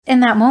in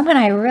that moment,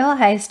 I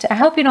realized, I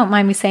hope you don't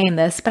mind me saying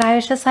this, but I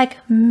was just like,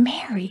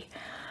 Mary,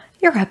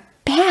 you're a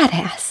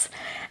badass.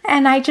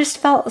 And I just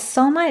felt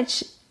so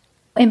much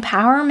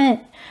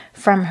empowerment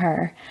from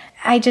her.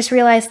 I just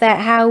realized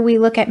that how we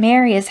look at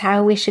Mary is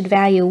how we should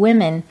value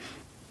women.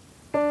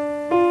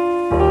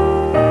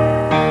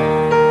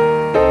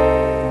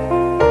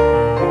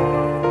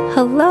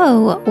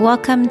 Hello,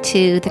 welcome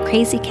to the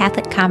Crazy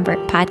Catholic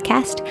Convert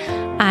podcast.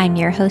 I'm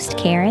your host,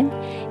 Karen.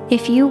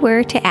 If you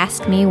were to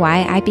ask me why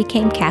I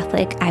became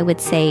Catholic, I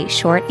would say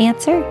short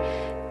answer,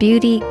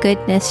 beauty,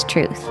 goodness,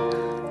 truth.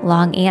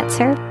 Long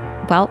answer,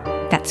 well,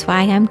 that's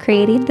why I'm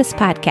creating this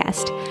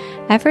podcast.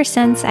 Ever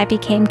since I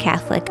became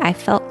Catholic, I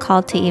felt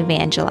called to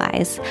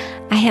evangelize.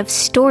 I have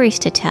stories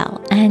to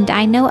tell, and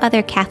I know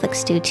other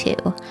Catholics do too.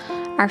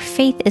 Our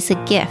faith is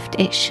a gift.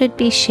 It should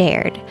be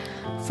shared.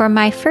 For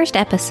my first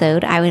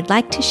episode, I would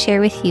like to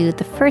share with you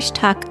the first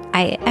talk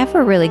I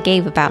ever really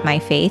gave about my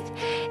faith.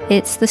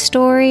 It's the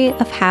story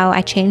of how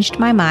I changed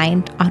my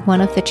mind on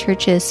one of the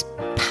church's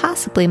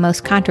possibly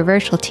most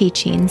controversial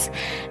teachings,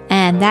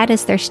 and that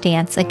is their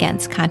stance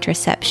against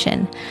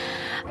contraception.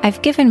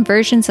 I've given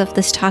versions of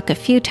this talk a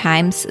few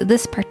times.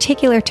 This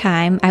particular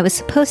time, I was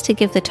supposed to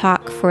give the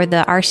talk for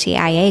the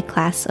RCIA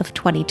class of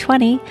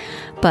 2020,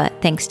 but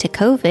thanks to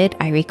COVID,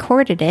 I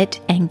recorded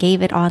it and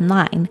gave it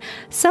online.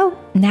 So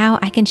now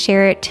I can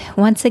share it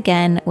once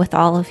again with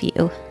all of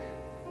you.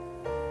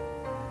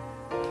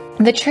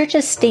 The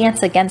church's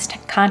stance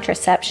against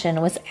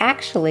contraception was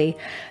actually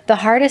the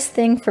hardest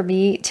thing for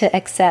me to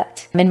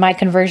accept in my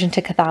conversion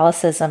to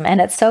Catholicism.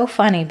 And it's so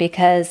funny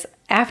because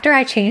after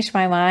I changed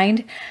my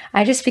mind,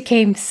 I just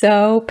became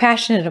so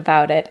passionate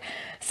about it.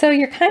 So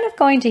you're kind of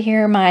going to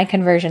hear my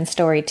conversion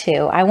story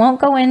too. I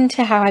won't go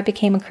into how I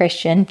became a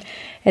Christian.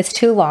 It's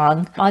too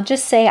long. I'll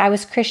just say I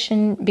was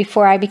Christian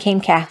before I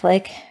became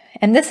Catholic.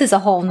 And this is a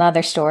whole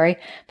nother story,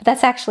 but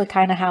that's actually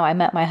kind of how I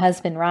met my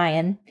husband,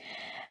 Ryan.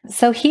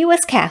 So he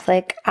was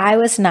Catholic, I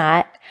was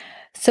not.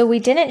 So we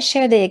didn't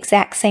share the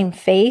exact same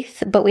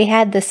faith, but we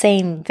had the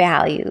same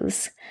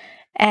values.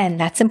 And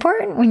that's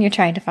important when you're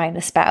trying to find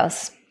a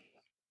spouse.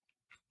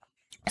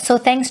 So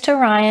thanks to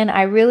Ryan,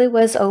 I really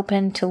was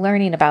open to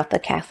learning about the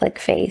Catholic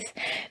faith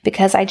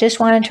because I just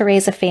wanted to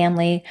raise a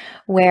family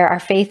where our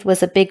faith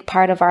was a big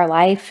part of our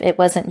life. It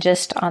wasn't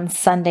just on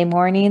Sunday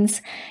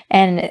mornings.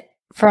 And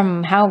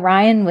from how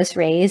Ryan was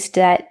raised,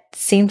 that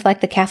seemed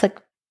like the Catholic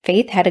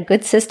faith had a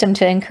good system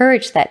to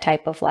encourage that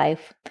type of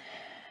life.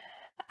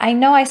 I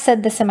know I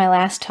said this in my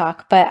last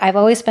talk, but I've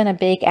always been a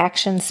big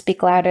actions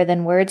speak louder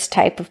than words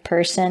type of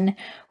person,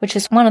 which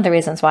is one of the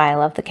reasons why I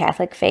love the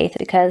Catholic faith,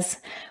 because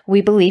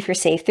we believe you're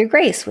saved through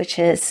grace, which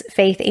is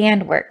faith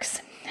and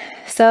works.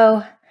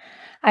 So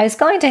I was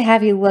going to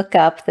have you look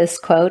up this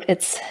quote.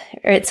 It's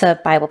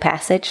a Bible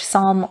passage,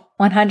 Psalm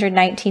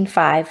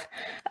 119:5.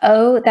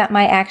 Oh, that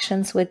my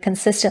actions would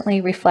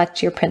consistently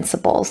reflect your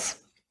principles.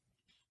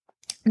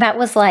 That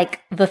was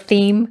like the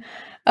theme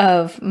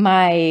of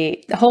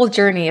my whole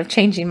journey of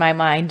changing my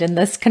mind in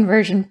this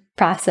conversion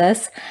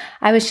process.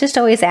 I was just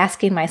always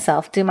asking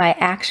myself, do my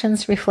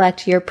actions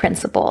reflect your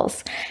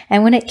principles?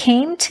 And when it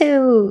came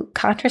to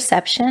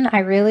contraception, I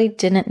really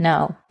didn't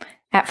know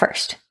at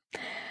first.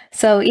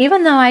 So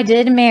even though I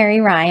did marry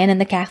Ryan in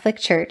the Catholic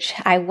Church,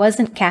 I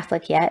wasn't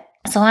Catholic yet.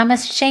 So I'm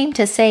ashamed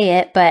to say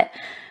it, but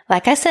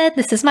like I said,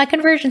 this is my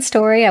conversion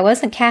story. I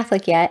wasn't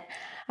Catholic yet.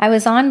 I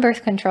was on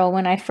birth control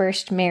when I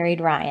first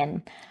married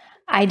Ryan.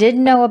 I did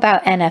know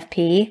about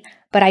NFP,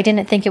 but I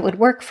didn't think it would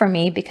work for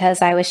me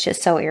because I was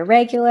just so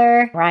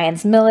irregular.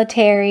 Ryan's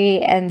military,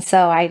 and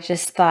so I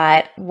just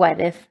thought, what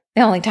if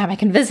the only time I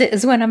can visit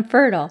is when I'm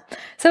fertile?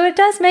 So it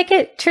does make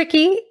it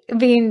tricky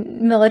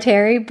being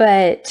military,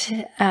 but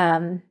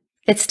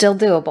it's still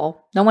doable.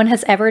 No one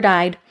has ever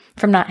died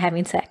from not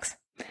having sex.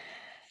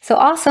 So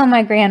also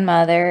my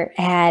grandmother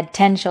had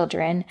 10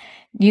 children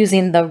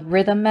using the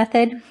rhythm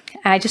method.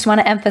 I just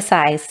want to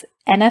emphasize,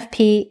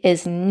 NFP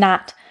is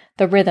not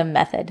the rhythm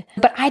method.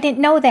 But I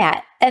didn't know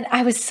that. And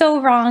I was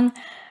so wrong.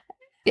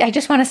 I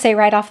just want to say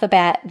right off the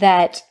bat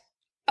that,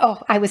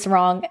 I was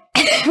wrong.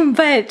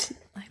 But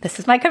this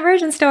is my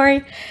conversion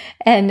story.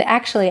 And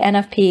actually,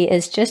 NFP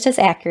is just as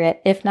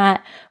accurate, if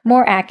not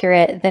more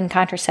accurate than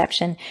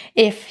contraception,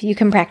 if you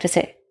can practice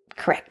it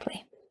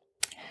correctly.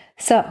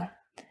 So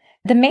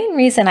the main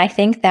reason I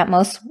think that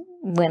most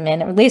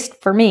women, or at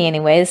least for me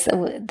anyways,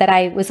 that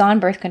I was on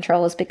birth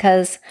control is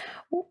because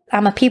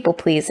I'm a people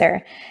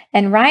pleaser.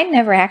 And Ryan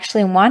never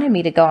actually wanted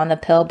me to go on the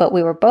pill, but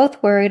we were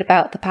both worried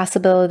about the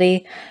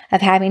possibility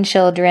of having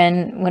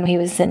children when he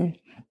was in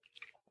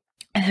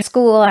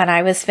school and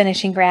I was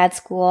finishing grad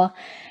school.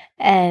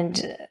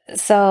 And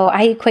so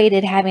I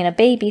equated having a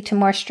baby to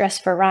more stress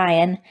for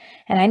Ryan.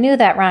 And I knew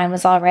that Ryan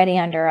was already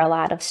under a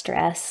lot of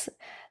stress.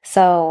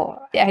 So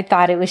I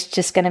thought it was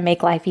just going to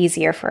make life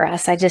easier for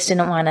us. I just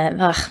didn't want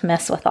to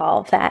mess with all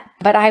of that.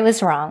 But I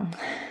was wrong.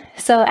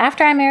 So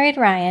after I married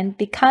Ryan,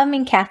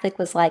 becoming Catholic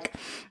was like,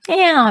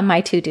 on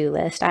my to-do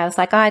list. I was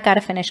like, I got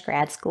to finish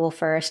grad school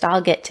first.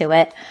 I'll get to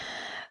it.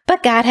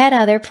 But God had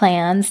other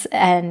plans.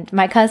 And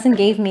my cousin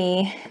gave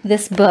me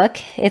this book.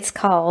 It's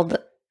called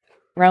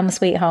Rome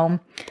Sweet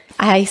Home.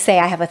 I say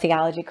I have a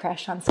theology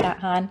crush on Scott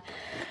Hahn.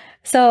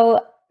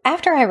 So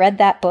after I read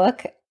that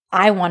book,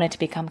 I wanted to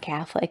become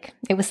Catholic.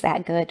 It was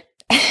that good.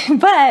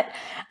 But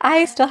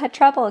I still had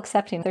trouble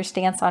accepting their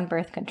stance on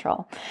birth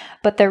control.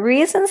 But the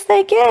reasons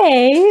they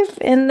gave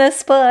in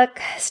this book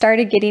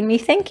started getting me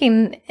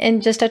thinking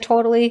in just a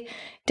totally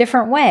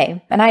different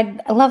way. And I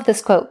love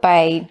this quote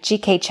by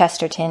G.K.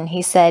 Chesterton.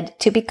 He said,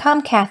 "To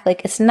become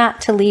Catholic is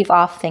not to leave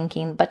off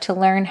thinking, but to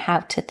learn how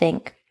to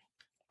think."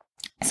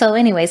 So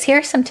anyways, here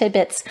are some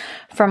tidbits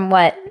from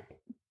what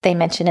they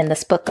mention in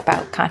this book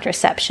about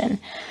contraception.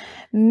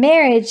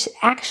 Marriage,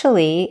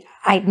 actually,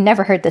 I'd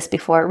never heard this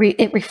before.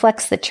 It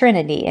reflects the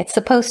Trinity. It's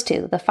supposed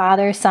to. The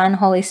Father, Son,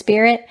 Holy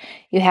Spirit.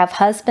 You have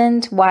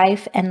husband,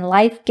 wife, and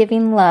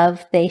life-giving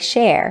love they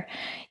share.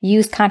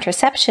 Use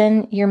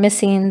contraception, you're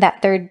missing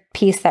that third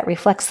piece that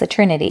reflects the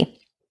Trinity.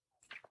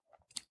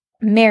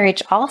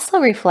 Marriage also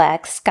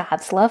reflects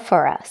God's love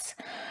for us.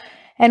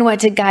 And what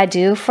did God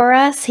do for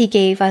us? He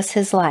gave us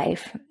his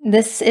life.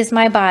 This is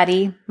my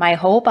body, my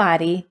whole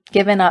body,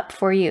 given up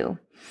for you.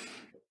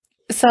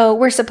 So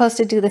we're supposed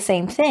to do the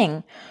same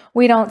thing.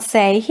 We don't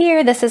say,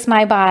 here, this is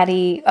my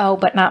body, oh,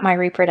 but not my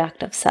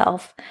reproductive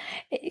self.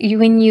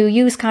 When you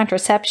use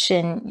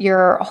contraception,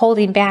 you're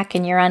holding back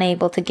and you're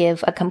unable to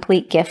give a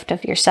complete gift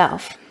of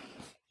yourself.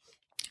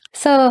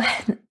 So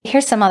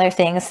here's some other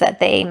things that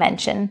they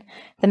mention.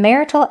 The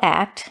marital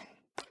act,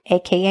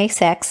 aka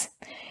sex,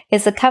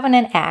 is a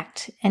covenant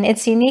act, and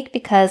it's unique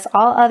because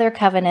all other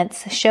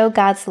covenants show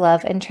God's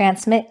love and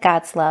transmit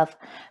God's love,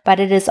 but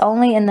it is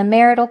only in the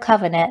marital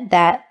covenant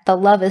that the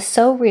love is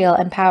so real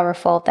and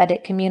powerful that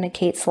it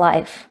communicates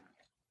life.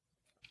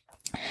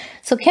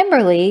 So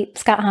Kimberly,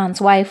 Scott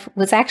Hahn's wife,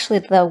 was actually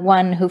the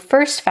one who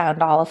first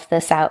found all of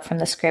this out from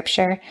the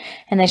scripture,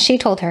 and then she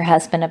told her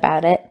husband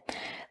about it.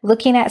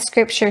 Looking at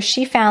scripture,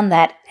 she found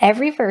that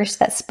every verse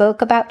that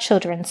spoke about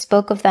children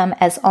spoke of them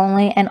as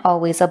only and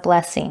always a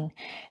blessing.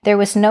 There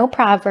was no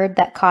proverb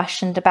that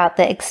cautioned about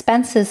the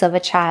expenses of a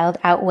child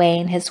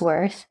outweighing his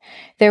worth.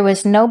 There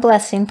was no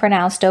blessing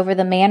pronounced over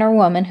the man or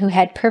woman who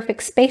had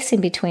perfect spacing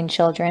between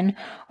children,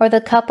 or the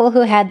couple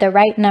who had the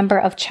right number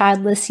of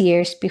childless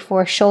years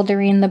before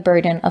shouldering the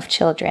burden of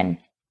children.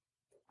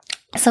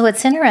 So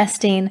it's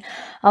interesting,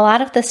 a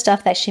lot of the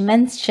stuff that she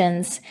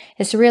mentions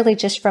is really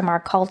just from our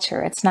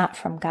culture. It's not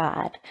from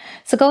God.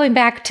 So going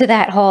back to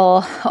that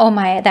whole,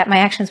 that my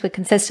actions would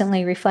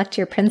consistently reflect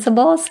your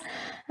principles,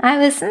 I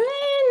was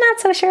not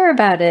so sure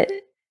about it.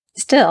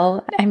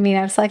 Still, I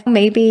was like,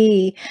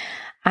 maybe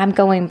I'm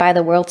going by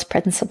the world's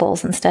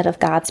principles instead of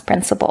God's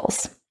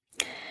principles.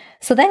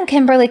 So then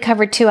Kimberly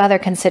covered two other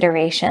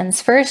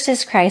considerations. First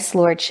is Christ's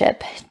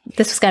lordship.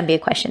 This was going to be a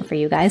question for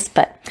you guys,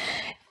 but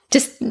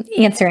just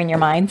answer in your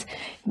minds.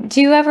 Do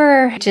you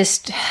ever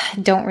just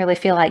don't really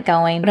feel like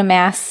going to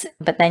Mass,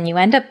 but then you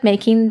end up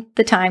making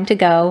the time to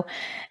go,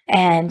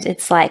 and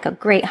it's like a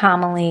great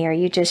homily, or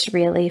you just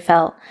really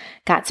felt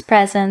God's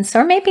presence,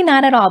 or maybe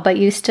not at all, but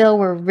you still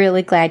were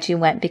really glad you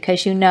went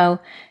because you know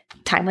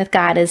time with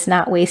God is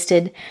not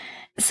wasted.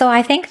 So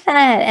I think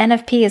that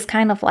NFP is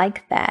kind of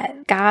like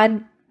that.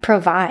 God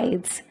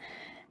provides.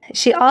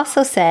 She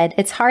also said,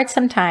 it's hard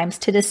sometimes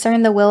to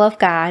discern the will of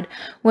God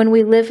when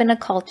we live in a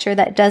culture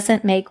that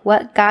doesn't make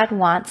what God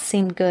wants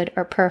seem good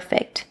or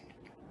perfect.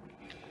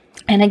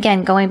 And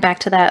again, going back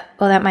to that,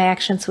 that my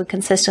actions would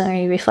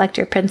consistently reflect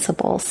your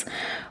principles.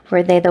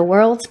 Were they the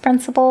world's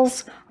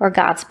principles or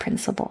God's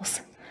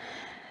principles?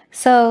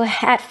 So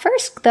at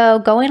first, though,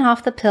 going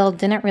off the pill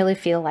didn't really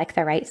feel like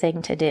the right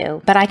thing to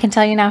do. But I can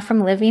tell you now from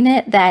living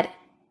it that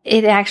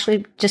it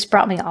actually just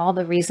brought me all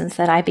the reasons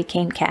that I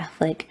became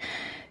Catholic.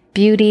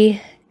 Beauty,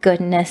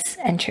 goodness,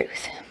 and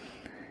truth.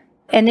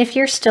 And if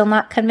you're still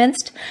not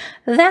convinced,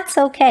 that's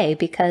okay,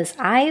 because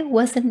I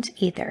wasn't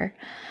either.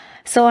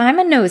 So I'm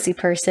a nosy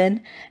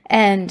person,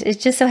 and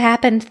it just so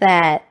happened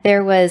that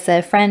there was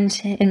a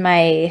friend in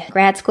my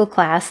grad school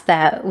class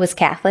that was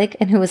Catholic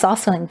and who was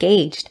also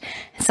engaged.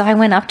 So I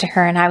went up to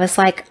her and I was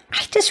like,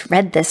 I just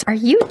read this. Are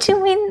you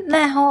doing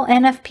the whole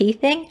NFP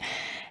thing?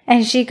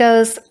 And she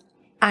goes,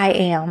 I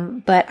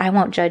am, but I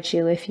won't judge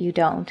you if you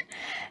don't.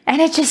 And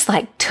it just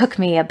took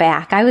me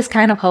aback. I was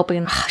kind of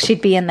hoping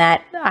she'd be in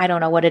that, I don't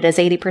know what it is,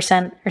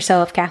 80% or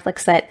so of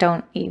Catholics that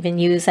don't even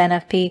use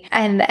NFP.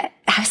 And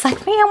I was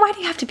like, man, why do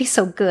you have to be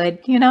so good,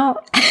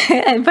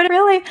 But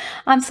really,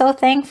 I'm so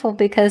thankful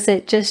because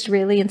it just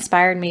really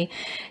inspired me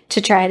to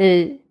try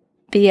to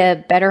be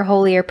a better,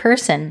 holier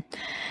person.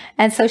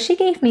 And so she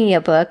gave me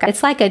a book.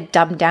 It's like a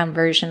dumbed down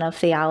version of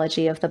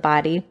Theology of the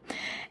Body.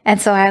 And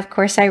so of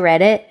course I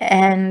read it.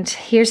 And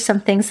here's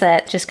some things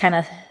that just kind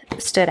of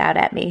stood out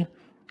at me.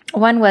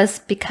 One was,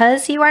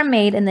 because you are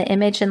made in the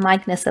image and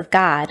likeness of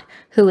God,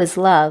 who is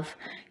love,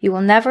 you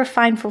will never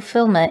find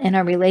fulfillment in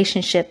a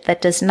relationship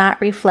that does not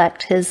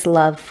reflect his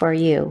love for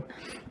you.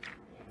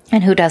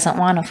 And who doesn't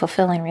want a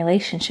fulfilling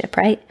relationship,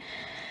 right?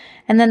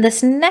 And then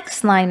this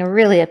next line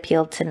really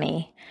appealed to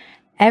me.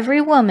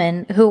 Every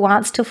woman who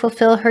wants to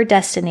fulfill her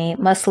destiny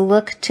must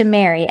look to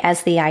Mary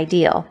as the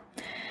ideal.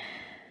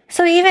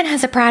 So even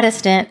as a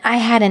Protestant, I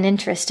had an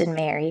interest in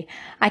Mary.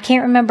 I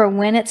can't remember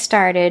when it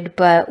started,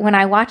 but when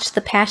I watched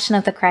The Passion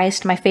of the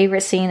Christ, my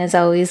favorite scene is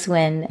always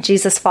when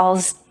Jesus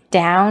falls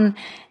down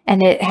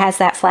and it has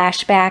that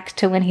flashback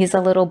to when he's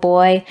a little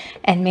boy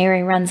and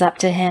Mary runs up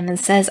to him and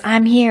says,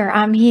 "I'm here,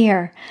 I'm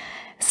here."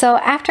 So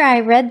after I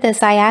read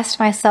this, I asked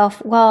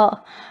myself,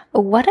 well,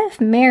 what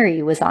if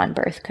Mary was on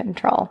birth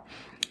control?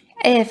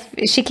 If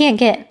she can't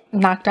get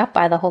knocked up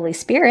by the Holy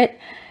Spirit,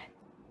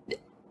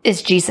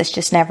 is Jesus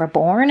just never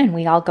born and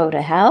we all go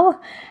to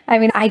hell? I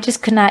mean, I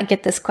just could not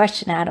get this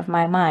question out of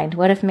my mind.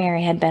 What if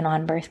Mary had been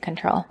on birth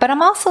control? But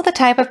I'm also the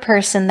type of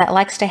person that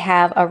likes to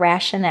have a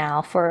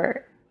rationale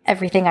for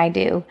everything I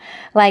do.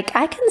 Like,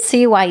 I can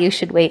see why you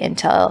should wait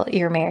until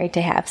you're married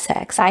to have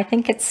sex. I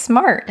think it's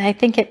smart. I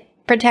think it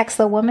protects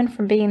the woman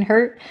from being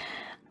hurt.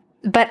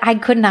 But I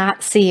could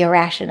not see a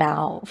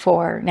rationale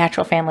for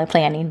natural family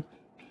planning.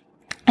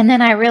 And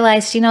then I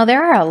realized,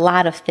 there are a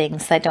lot of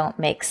things that don't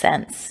make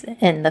sense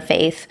in the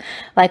faith.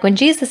 Like when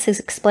Jesus is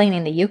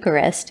explaining the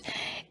Eucharist,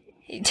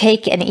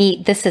 take and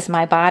eat, this is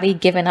my body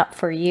given up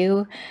for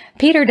you.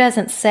 Peter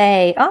doesn't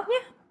say, oh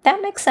yeah,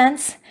 that makes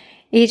sense.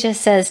 He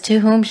just says, to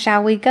whom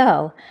shall we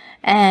go?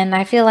 And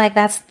I feel like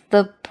that's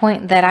the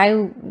point that I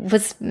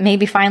was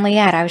maybe finally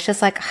at. I was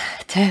just like,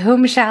 to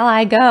whom shall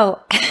I go?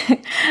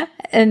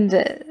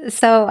 And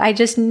so I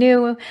just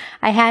knew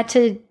I had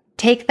to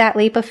take that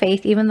leap of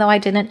faith, even though I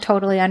didn't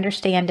totally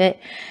understand it,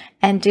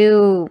 and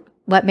do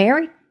what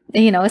Mary,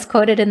 is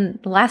quoted in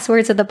the last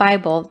words of the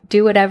Bible,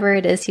 do whatever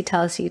it is he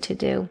tells you to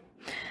do.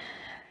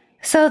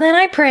 So then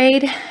I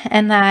prayed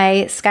and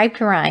I Skyped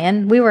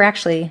Ryan. We were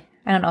actually,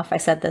 I don't know if I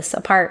said this,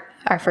 apart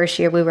our first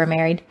year we were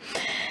married.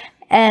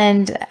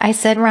 And I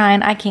said,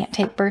 Ryan, I can't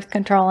take birth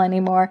control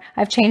anymore.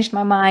 I've changed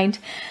my mind.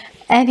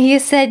 And he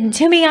said,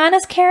 to be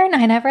honest, Karen,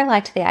 I never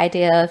liked the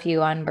idea of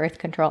you on birth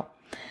control.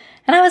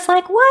 And I was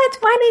like, what?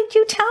 Why didn't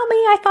you tell me?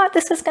 I thought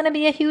this was going to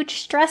be a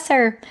huge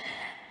stressor.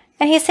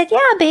 And he said, yeah,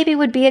 baby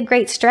would be a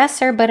great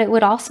stressor, but it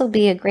would also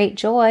be a great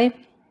joy.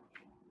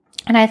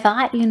 And I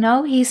thought,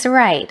 he's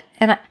right.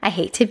 And I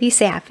hate to be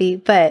sappy,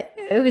 but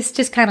it was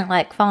just kind of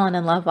like falling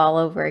in love all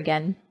over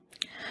again.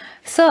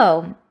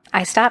 So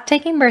I stopped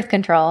taking birth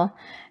control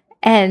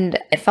and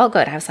it felt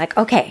good. I was like,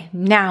 okay,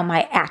 now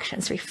my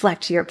actions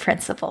reflect your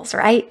principles,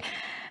 right?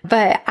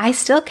 But I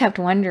still kept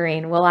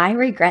wondering, will I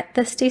regret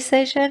this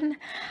decision?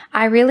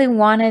 I really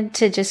wanted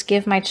to just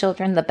give my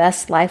children the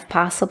best life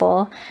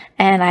possible.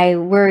 And I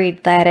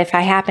worried that if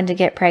I happened to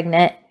get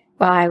pregnant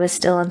while I was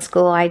still in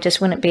school, I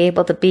just wouldn't be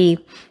able to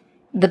be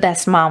the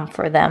best mom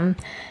for them.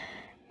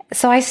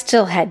 So I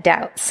still had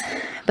doubts.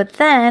 But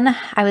then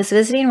I was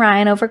visiting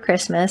Ryan over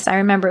Christmas. I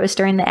remember it was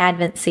during the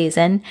Advent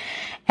season.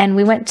 And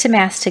we went to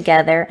Mass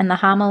together. And the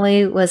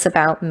homily was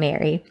about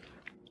Mary,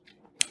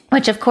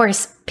 which of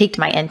course piqued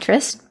my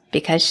interest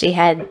because she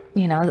had,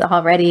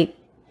 already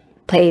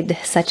played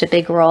such a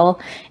big role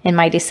in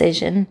my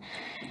decision.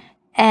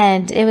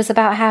 And it was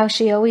about how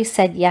she always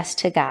said yes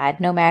to God,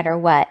 no matter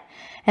what.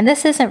 And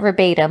this isn't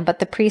verbatim, but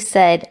the priest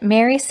said,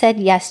 Mary said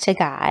yes to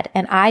God.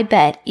 And I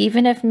bet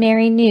even if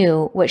Mary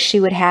knew what she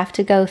would have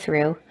to go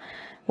through,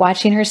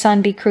 watching her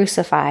son be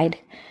crucified,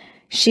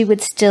 she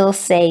would still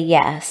say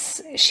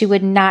yes. She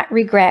would not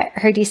regret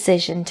her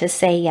decision to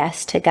say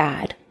yes to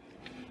God.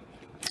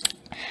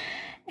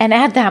 And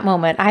at that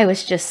moment, I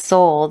was just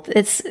sold.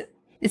 It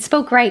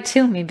spoke right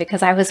to me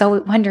because I was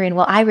always wondering,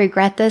 will I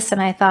regret this? And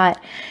I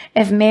thought,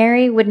 if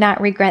Mary would not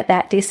regret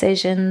that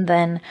decision,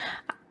 then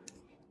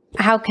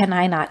how can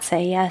I not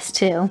say yes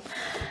too?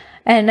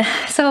 And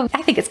so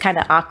I think it's kind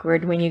of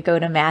awkward when you go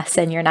to Mass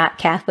and you're not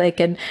Catholic.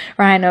 And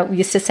Ryan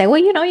used to say, well,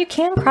 you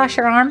can cross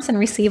your arms and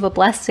receive a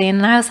blessing.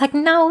 And I was like,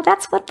 no,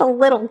 that's what the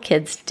little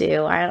kids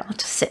do. I'll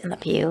just sit in the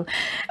pew.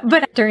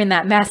 But during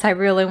that Mass, I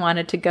really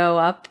wanted to go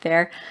up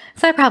there.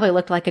 So I probably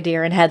looked like a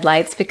deer in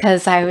headlights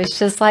because I was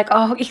just like,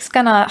 oh, he's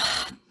going to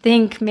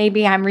think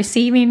maybe I'm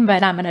receiving,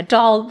 but I'm an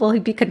adult. Will he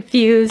be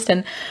confused?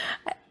 And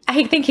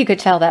I think you could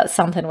tell that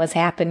something was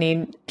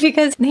happening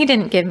because he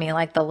didn't give me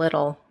like the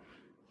little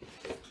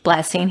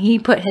blessing. He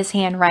put his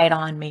hand right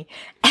on me.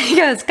 And he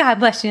goes, God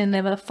bless you in the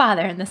name of the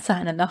Father and the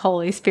Son and the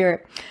Holy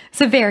Spirit.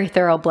 It's a very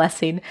thorough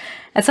blessing.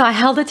 And so I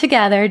held it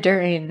together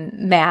during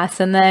Mass.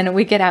 And then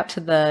we get out to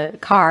the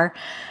car.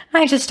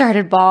 And I just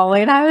started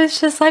bawling. I was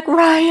just like,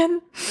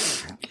 Ryan,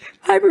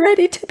 I'm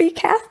ready to be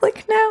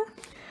Catholic now.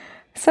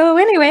 So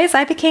anyways,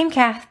 I became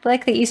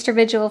Catholic the Easter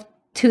Vigil of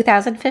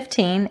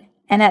 2015.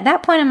 And at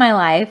that point in my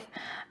life,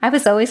 I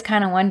was always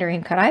kind of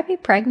wondering, could I be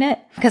pregnant?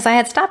 Because I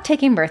had stopped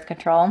taking birth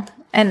control.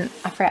 And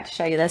I forgot to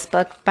show you this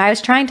book, but I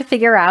was trying to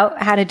figure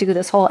out how to do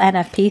this whole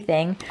NFP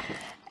thing.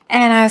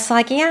 And I was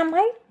like, yeah,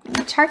 my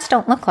charts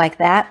don't look like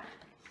that.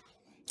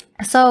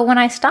 So when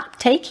I stopped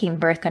taking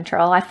birth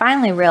control, I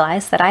finally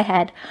realized that I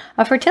had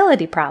a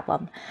fertility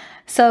problem.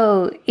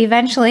 So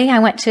eventually I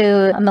went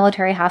to a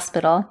military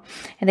hospital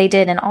and they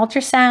did an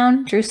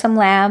ultrasound, drew some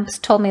labs,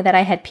 told me that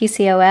I had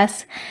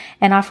PCOS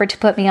and offered to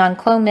put me on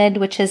Clomid,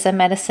 which is a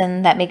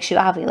medicine that makes you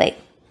ovulate.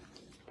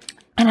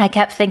 And I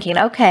kept thinking,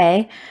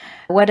 okay,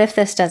 What if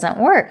this doesn't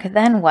work?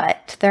 Then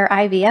what? Their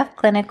IVF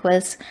clinic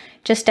was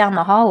just down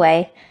the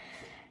hallway.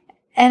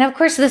 And of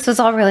course, this was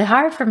all really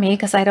hard for me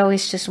because I'd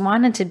always just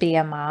wanted to be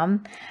a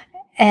mom.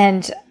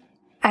 And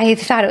I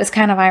thought it was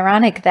kind of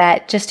ironic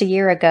that just a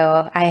year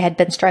ago, I had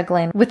been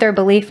struggling with their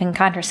belief in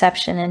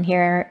contraception. And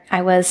here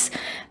I was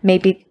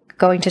maybe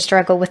going to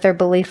struggle with their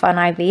belief on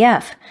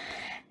IVF.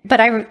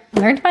 But I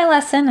learned my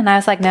lesson and I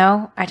was like,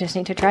 no, I just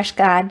need to trust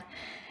God.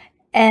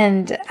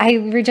 And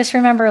I just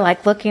remember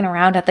like looking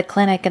around at the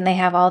clinic and they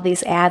have all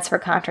these ads for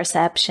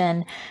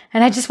contraception.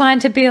 And I just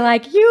wanted to be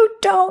like, you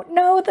don't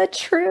know the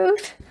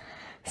truth.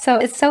 So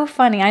it's so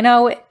funny. I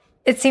know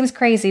it seems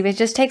crazy, but it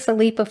just takes a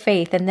leap of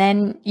faith and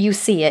then you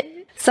see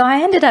it. So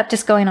I ended up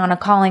just going on a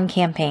calling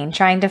campaign,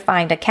 trying to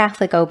find a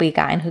Catholic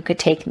OB-GYN who could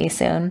take me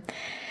soon.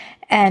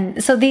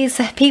 And so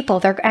these people,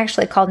 they're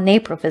actually called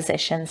NAPRO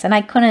physicians, and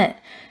I couldn't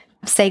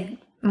say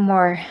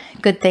more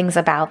good things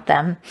about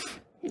them.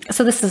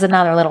 So this is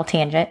another little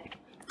tangent.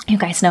 You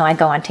guys know I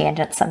go on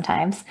tangents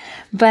sometimes.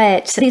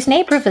 But these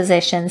NAPRO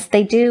physicians,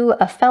 they do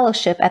a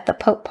fellowship at the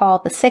Pope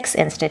Paul VI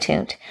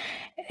Institute.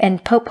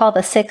 And Pope Paul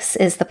VI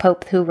is the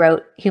Pope who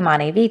wrote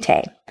Humanae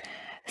Vitae.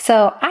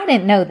 So I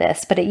didn't know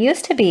this, but it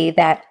used to be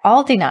that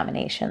all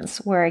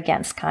denominations were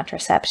against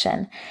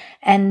contraception.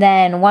 And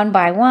then one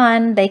by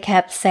one, they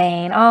kept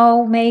saying,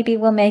 oh, maybe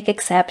we'll make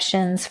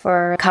exceptions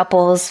for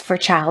couples for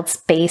child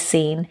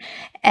spacing.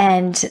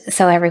 And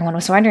so everyone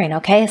was wondering,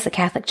 okay, is the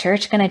Catholic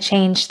Church going to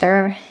change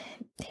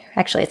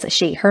actually it's a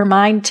she, her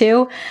mind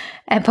too?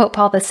 And Pope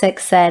Paul VI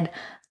said,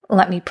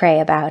 let me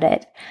pray about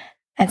it.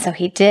 And so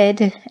he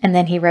did. And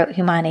then he wrote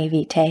Humanae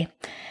Vitae,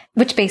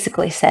 which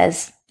basically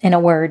says, in a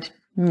word,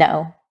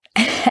 no.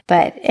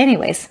 But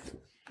anyways,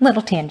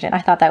 little tangent. I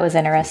thought that was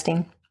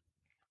interesting.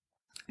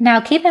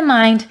 Now, keep in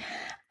mind,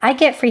 I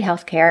get free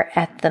healthcare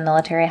at the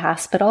military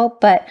hospital,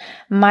 but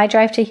my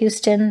drive to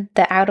Houston,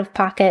 the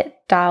out-of-pocket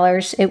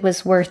dollars, it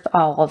was worth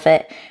all of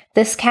it.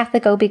 This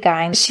Catholic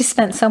OB-GYN, she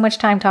spent so much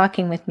time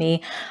talking with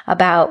me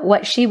about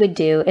what she would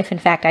do if, in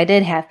fact, I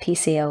did have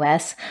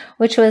PCOS,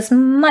 which was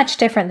much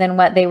different than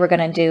what they were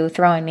going to do,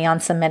 throwing me on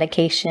some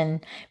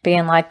medication,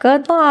 being like,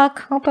 good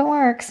luck, hope it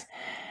works.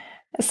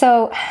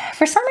 So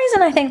for some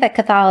reason, I think that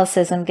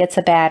Catholicism gets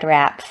a bad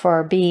rap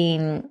for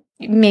being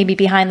maybe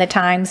behind the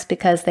times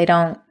because they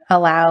don't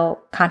allow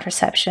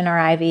contraception or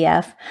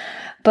IVF.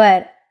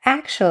 But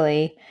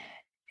actually,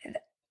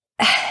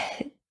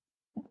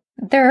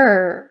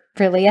 they're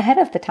really ahead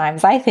of the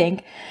times, I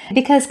think,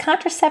 because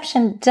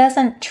contraception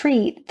doesn't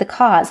treat the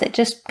cause. It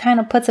just kind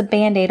of puts a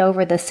Band-Aid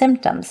over the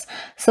symptoms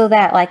so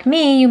that, like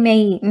me, you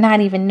may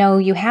not even know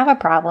you have a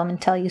problem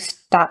until you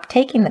stop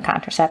taking the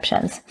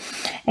contraceptions.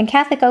 And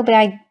Catholic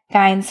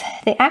OB-GYNs,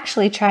 they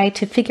actually try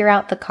to figure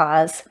out the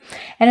cause.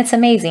 And it's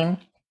amazing.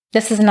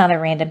 This is another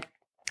random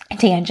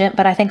tangent,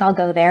 but I think I'll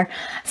go there.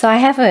 So I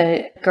have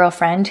a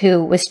girlfriend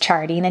who was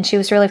charting and she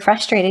was really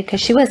frustrated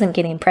because she wasn't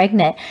getting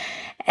pregnant.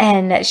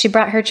 And she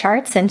brought her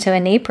charts into a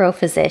NAPRO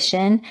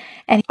physician,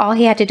 and all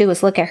he had to do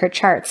was look at her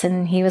charts.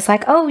 And he was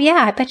like, oh,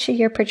 yeah, I bet you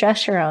your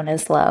progesterone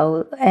is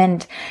low.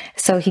 And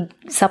so he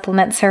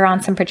supplements her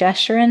on some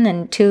progesterone,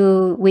 and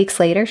 2 weeks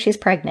later, she's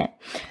pregnant.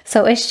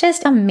 So it's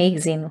just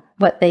amazing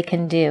what they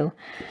can do.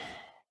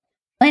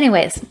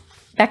 Anyways,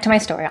 back to my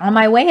story. On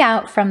my way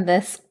out from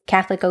this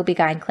Catholic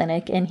OB-GYN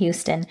clinic in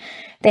Houston,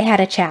 they had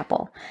a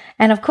chapel.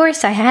 And of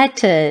course, I had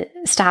to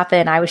stop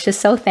in. I was just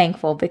so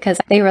thankful because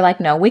they were like,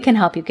 no, we can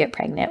help you get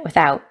pregnant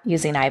without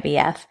using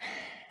IVF.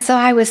 So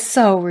I was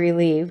so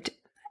relieved.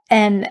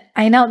 And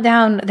I knelt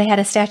down. They had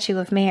a statue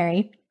of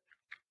Mary.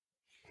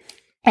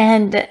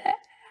 And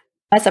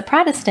as a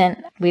Protestant,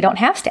 we don't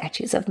have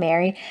statues of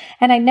Mary.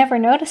 And I never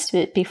noticed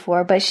it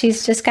before, but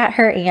she's just got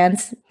her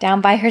hands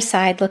down by her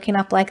side looking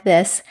up like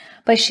this.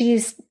 But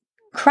she's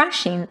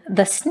crushing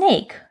the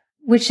snake,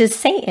 which is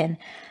Satan.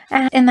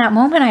 And in that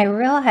moment, I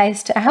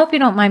realized, I hope you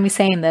don't mind me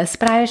saying this,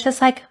 but I was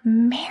just like,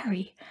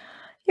 Mary,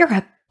 you're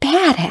a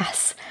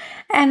badass.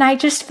 And I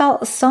just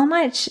felt so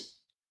much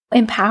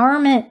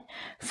empowerment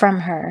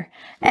from her.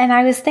 And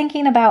I was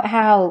thinking about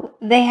how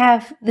they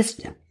have this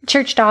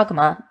church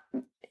dogma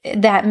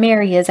that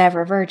Mary is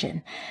ever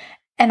virgin.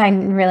 And I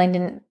really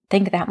didn't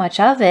think that much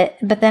of it.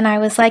 But then I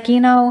was like,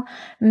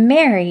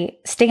 Mary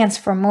stands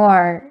for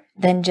more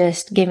than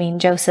just giving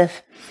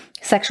Joseph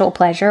sexual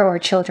pleasure or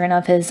children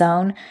of his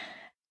own.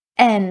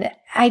 And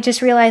I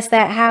just realized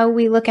that how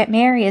we look at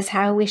Mary is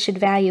how we should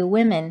value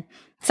women.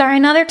 Sorry,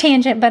 another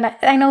tangent, but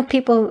I know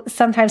people,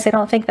 sometimes they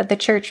don't think that the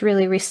church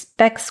really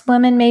respects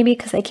women, maybe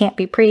because they can't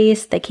be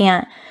priests, they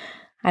can't,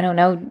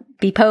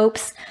 be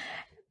popes.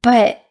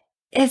 But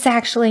it's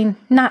actually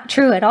not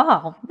true at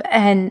all.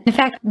 And in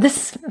fact,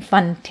 this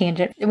fun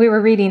tangent, we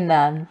were reading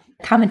the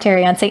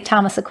commentary on St.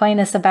 Thomas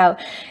Aquinas about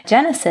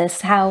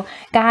Genesis, how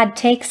God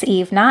takes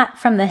Eve not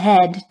from the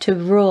head to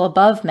rule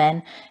above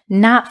men,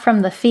 not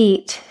from the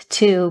feet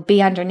to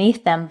be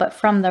underneath them, but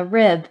from the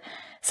rib.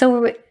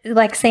 So we're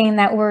like saying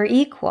that we're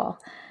equal.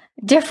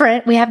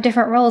 Different, we have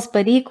different roles,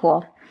 but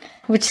equal,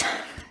 which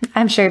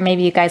I'm sure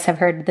maybe you guys have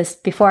heard this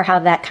before, how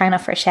that kind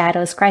of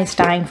foreshadows Christ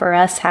dying for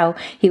us, how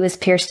he was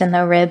pierced in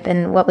the rib,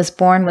 and what was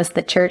born was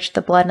the church,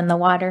 the blood and the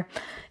water.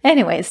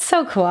 Anyways,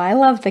 so cool. I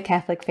love the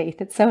Catholic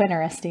faith. It's so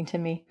interesting to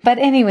me. But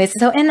anyways,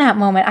 so in that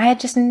moment, I had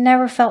just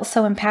never felt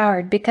so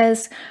empowered,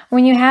 because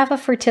when you have a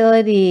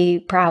fertility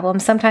problem,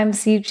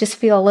 sometimes you just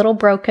feel a little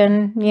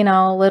broken,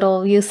 a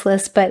little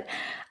useless, but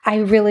I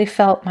really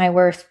felt my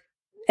worth,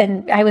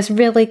 and I was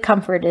really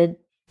comforted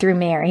through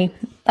Mary.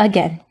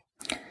 Again,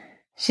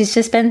 she's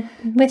just been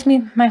with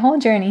me my whole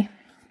journey.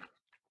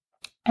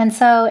 And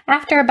so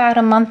after about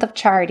a month of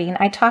charting,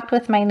 I talked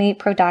with my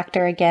NAPRO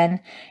doctor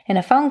again in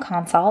a phone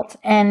consult,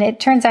 and it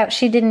turns out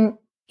she didn't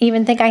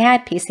even think I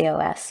had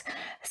PCOS.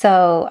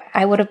 So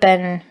I would have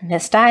been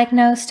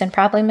misdiagnosed and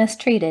probably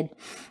mistreated.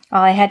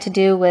 All I had to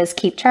do was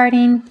keep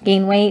charting,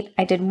 gain weight.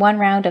 I did 1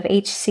 round of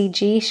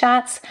HCG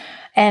shots,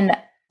 and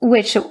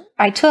which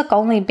I took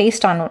only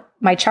based on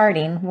my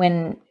charting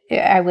when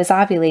I was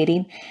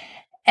ovulating,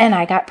 and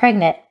I got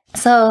pregnant.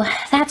 So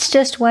that's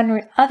just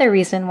one other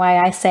reason why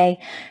I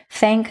say,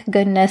 thank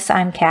goodness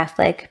I'm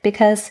Catholic,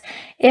 because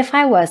if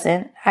I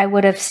wasn't, I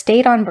would have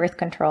stayed on birth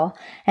control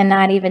and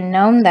not even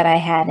known that I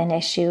had an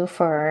issue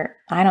for,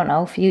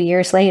 a few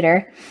years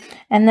later.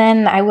 And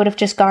then I would have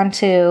just gone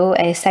to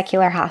a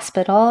secular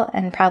hospital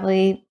and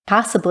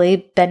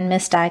possibly been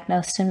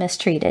misdiagnosed and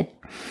mistreated.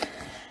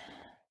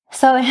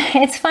 So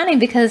it's funny,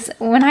 because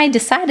when I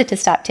decided to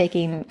stop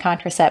taking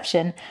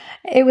contraception,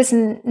 it was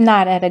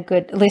not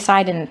at least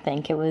I didn't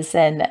think it was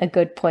in a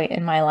good point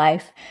in my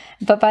life.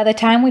 But by the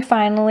time we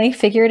finally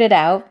figured it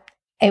out,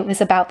 it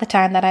was about the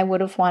time that I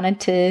would have wanted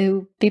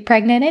to be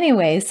pregnant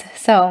anyways.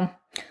 So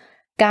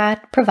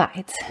God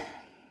provides.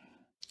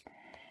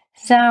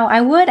 So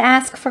I would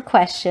ask for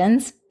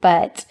questions,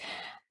 but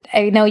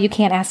I know you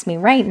can't ask me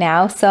right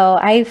now. So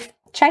I've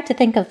tried to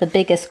think of the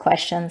biggest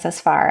questions as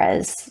far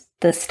as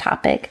this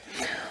topic.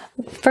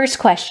 First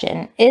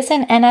question, is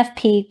an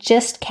NFP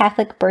just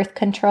Catholic birth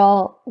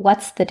control?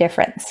 What's the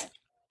difference?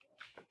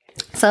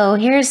 So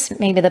here's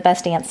maybe the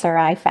best answer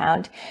I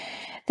found.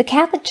 The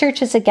Catholic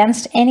Church is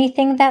against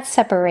anything that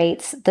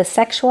separates the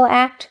sexual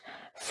act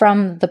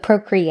from the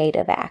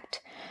procreative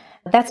act.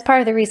 That's part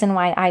of the reason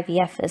why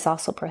IVF is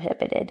also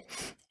prohibited.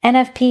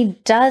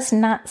 NFP does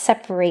not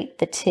separate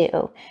the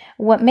two.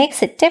 What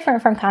makes it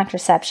different from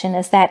contraception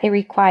is that it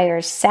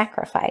requires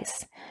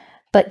sacrifice.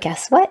 But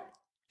guess what?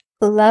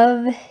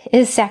 Love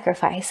is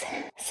sacrifice.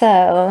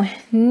 So,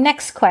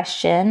 next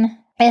question.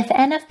 If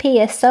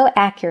NFP is so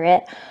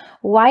accurate,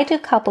 why do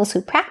couples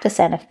who practice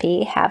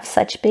NFP have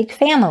such big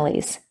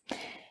families?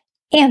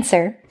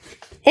 Answer.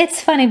 It's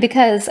funny,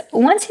 because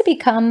once you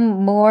become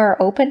more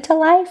open to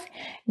life,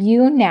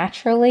 you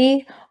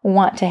naturally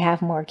want to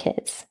have more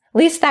kids. At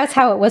least that's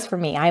how it was for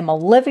me. I'm a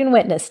living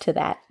witness to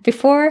that.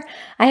 Before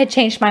I had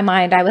changed my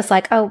mind, I was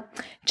like, oh,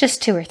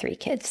 just 2 or 3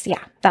 kids.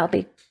 Yeah, that'll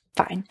be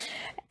fine.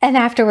 And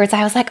afterwards,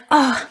 I was like,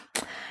 oh,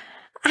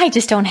 I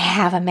just don't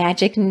have a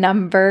magic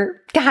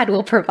number. God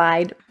will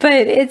provide. But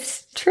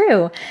it's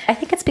true. I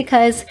think it's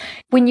because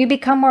when you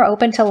become more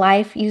open to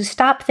life, you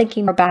stop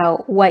thinking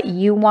about what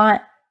you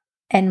want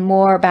and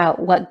more about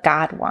what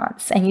God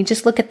wants. And you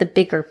just look at the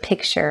bigger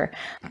picture.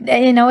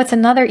 It's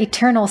another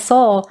eternal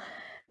soul.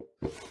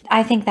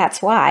 I think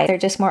that's why they're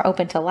just more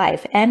open to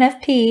life.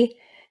 NFP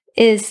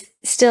is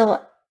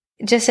still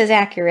just as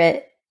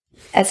accurate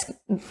as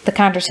the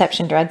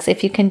contraception drugs,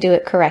 if you can do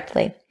it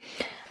correctly.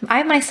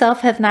 I myself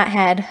have not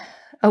had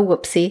a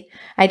whoopsie.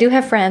 I do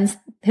have friends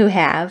who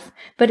have,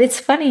 but it's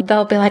funny.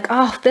 They'll be like,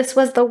 oh, this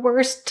was the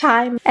worst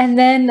time. And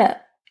then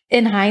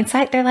in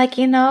hindsight, they're like,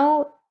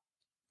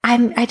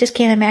 I just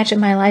can't imagine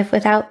my life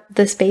without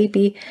this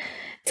baby.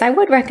 So I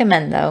would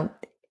recommend, though,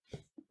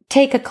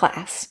 take a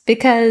class,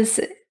 because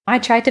I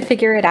tried to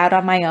figure it out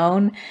on my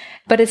own,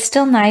 but it's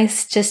still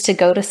nice just to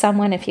go to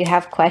someone if you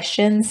have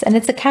questions, and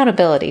it's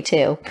accountability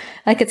too.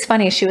 Like, it's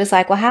funny. She was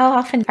like, well, how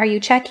often are you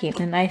checking?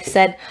 And I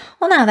said,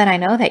 well, now that I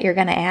know that you're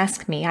going to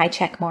ask me, I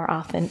check more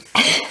often.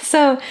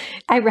 So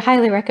I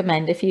highly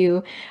recommend, if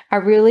you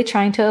are really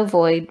trying to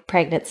avoid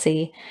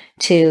pregnancy,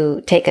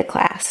 to take a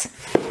class.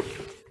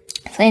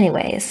 So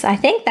anyways, I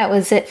think that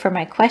was it for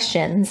my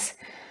questions.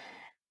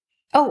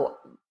 Oh,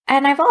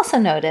 and I've also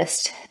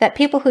noticed that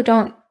people who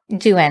don't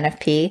do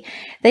NFP,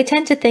 they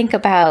tend to think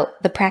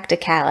about the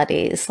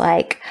practicalities.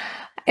 Like,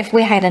 if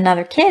we had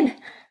another kid,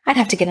 I'd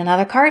have to get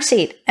another car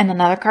seat, and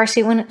another car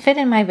seat wouldn't fit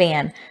in my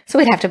van, so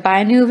we'd have to buy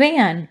a new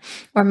van.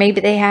 Or maybe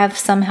they have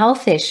some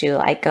health issue,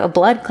 like a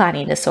blood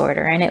clotting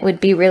disorder, and it would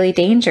be really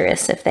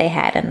dangerous if they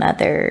had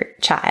another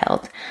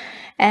child.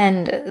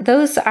 And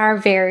those are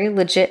very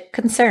legit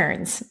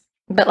concerns.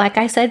 But like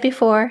I said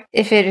before,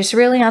 if it is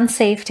really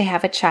unsafe to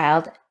have a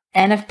child,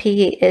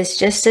 NFP is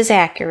just as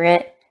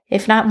accurate,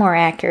 if not more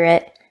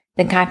accurate,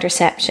 than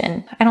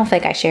contraception. I don't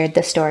think I shared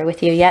this story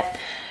with you yet.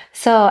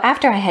 So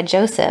after I had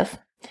Joseph,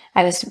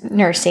 I was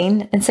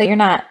nursing, and so you're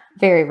not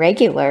very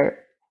regular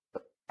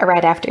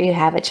right after you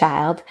have a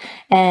child.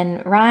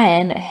 And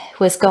Ryan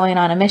was going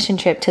on a mission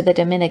trip to the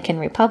Dominican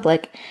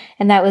Republic,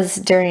 and that was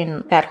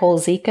during that whole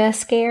Zika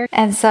scare.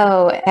 And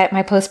so at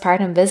my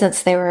postpartum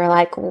visits, they were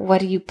like,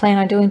 what do you plan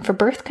on doing for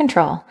birth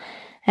control?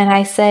 And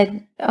I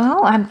said,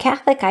 oh, I'm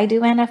Catholic. I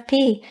do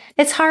NFP.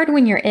 It's hard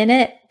when you're in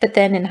it, but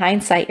then in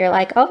hindsight, you're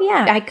like, oh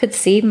yeah, I could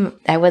see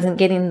I wasn't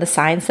getting the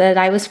signs that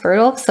I was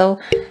fertile, so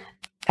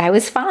I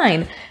was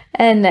fine.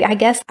 And I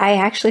guess I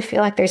actually feel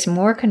like there's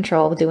more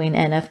control doing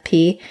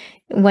NFP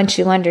once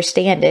you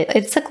understand it.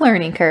 It's a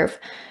learning curve,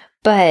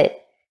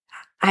 but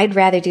I'd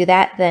rather do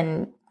that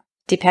than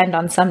depend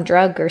on some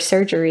drug or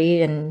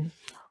surgery and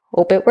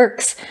hope it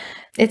works.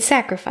 It's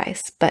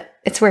sacrifice, but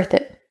it's worth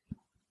it.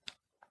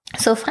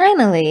 So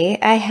finally,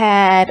 I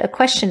had a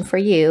question for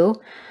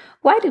you.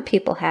 Why do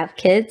people have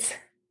kids?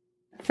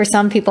 For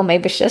some people,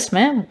 maybe it's just,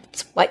 man,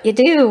 it's what you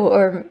do,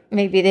 or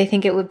maybe they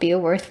think it would be a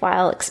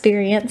worthwhile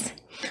experience,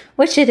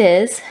 which it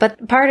is.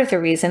 But part of the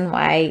reason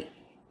why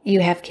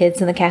you have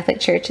kids in the Catholic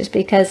Church is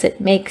because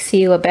it makes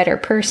you a better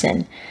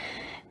person.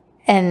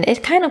 And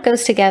it kind of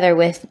goes together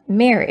with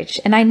marriage.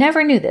 And I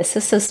never knew this.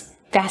 This is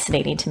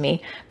fascinating to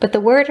me. But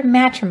the word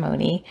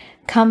matrimony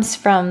comes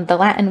from the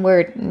Latin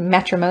word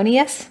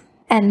matrimonius,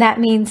 and that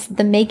means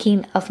the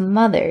making of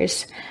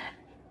mothers.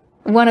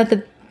 One of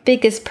the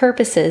biggest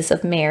purposes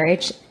of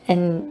marriage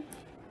and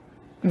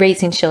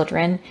raising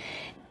children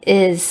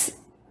is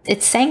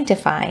it's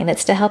sanctifying.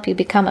 It's to help you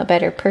become a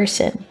better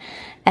person.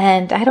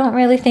 And I don't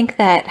really think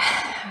that,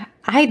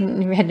 I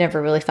had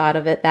never really thought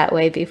of it that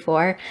way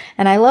before.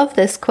 And I love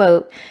this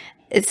quote.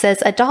 It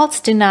says, adults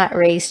do not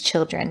raise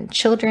children.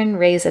 Children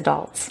raise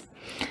adults.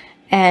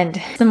 And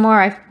the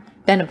more I've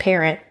been a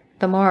parent,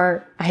 the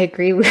more I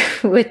agree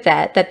with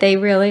that they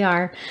really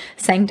are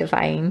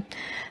sanctifying.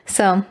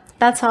 So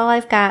that's all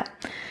I've got.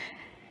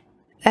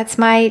 That's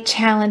my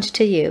challenge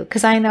to you,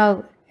 because I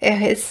know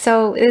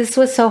this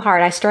was so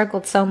hard. I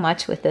struggled so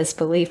much with this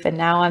belief, and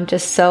now I'm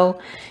just so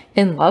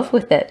in love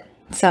with it.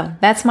 So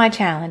that's my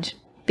challenge.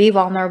 Be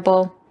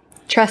vulnerable.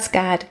 Trust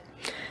God.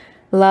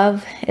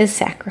 Love is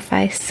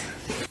sacrifice.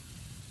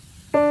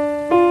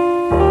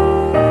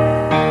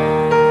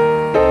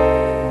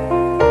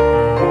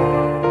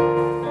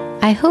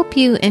 I hope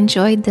you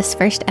enjoyed this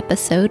first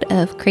episode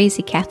of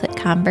Crazy Catholic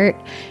Convert.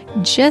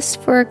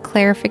 Just for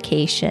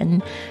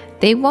clarification,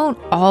 they won't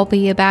all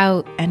be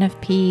about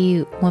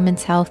NFP,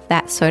 women's health,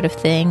 that sort of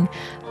thing,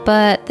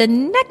 but the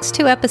next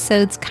 2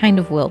 episodes kind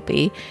of will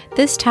be.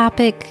 This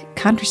topic,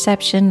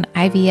 contraception,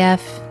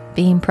 IVF,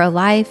 being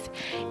pro-life,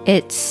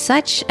 it's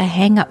such a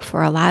hang-up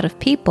for a lot of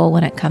people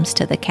when it comes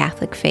to the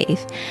Catholic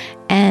faith.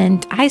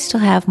 And I still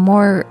have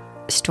more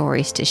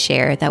stories to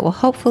share that will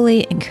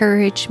hopefully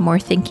encourage more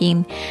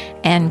thinking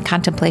and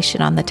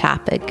contemplation on the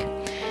topic.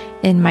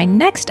 In my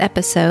next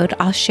episode,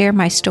 I'll share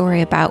my story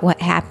about what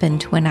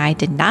happened when I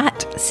did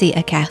not see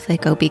a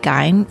Catholic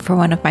OB-GYN for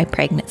one of my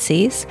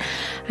pregnancies.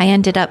 I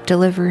ended up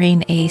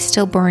delivering a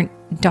stillborn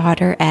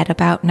daughter at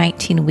about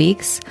 19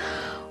 weeks.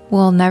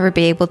 We'll never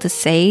be able to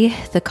say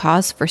the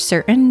cause for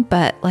certain,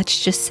 but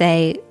let's just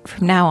say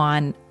from now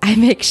on, I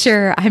make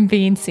sure I'm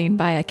being seen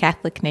by a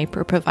Catholic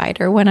NAPRO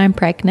provider when I'm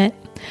pregnant.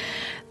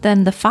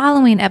 Then the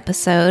following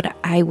episode,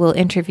 I will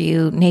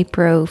interview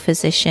NAPRO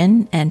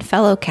physician and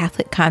fellow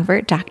Catholic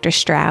convert, Dr.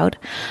 Stroud.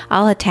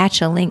 I'll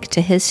attach a link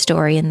to his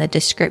story in the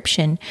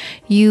description.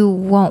 You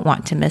won't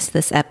want to miss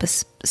this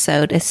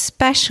episode,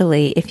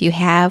 especially if you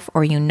have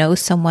or you know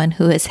someone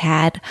who has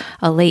had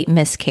a late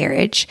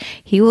miscarriage.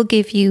 He will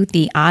give you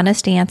the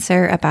honest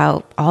answer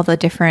about all the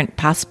different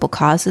possible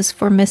causes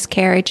for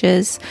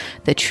miscarriages,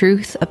 the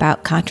truth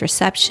about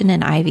contraception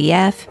and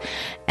IVF,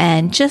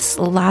 and just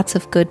lots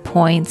of good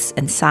points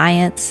and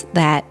science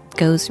that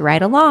goes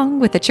right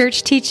along with the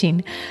church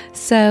teaching.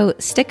 So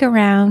stick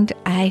around.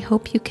 I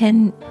hope you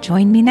can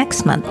join me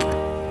next month.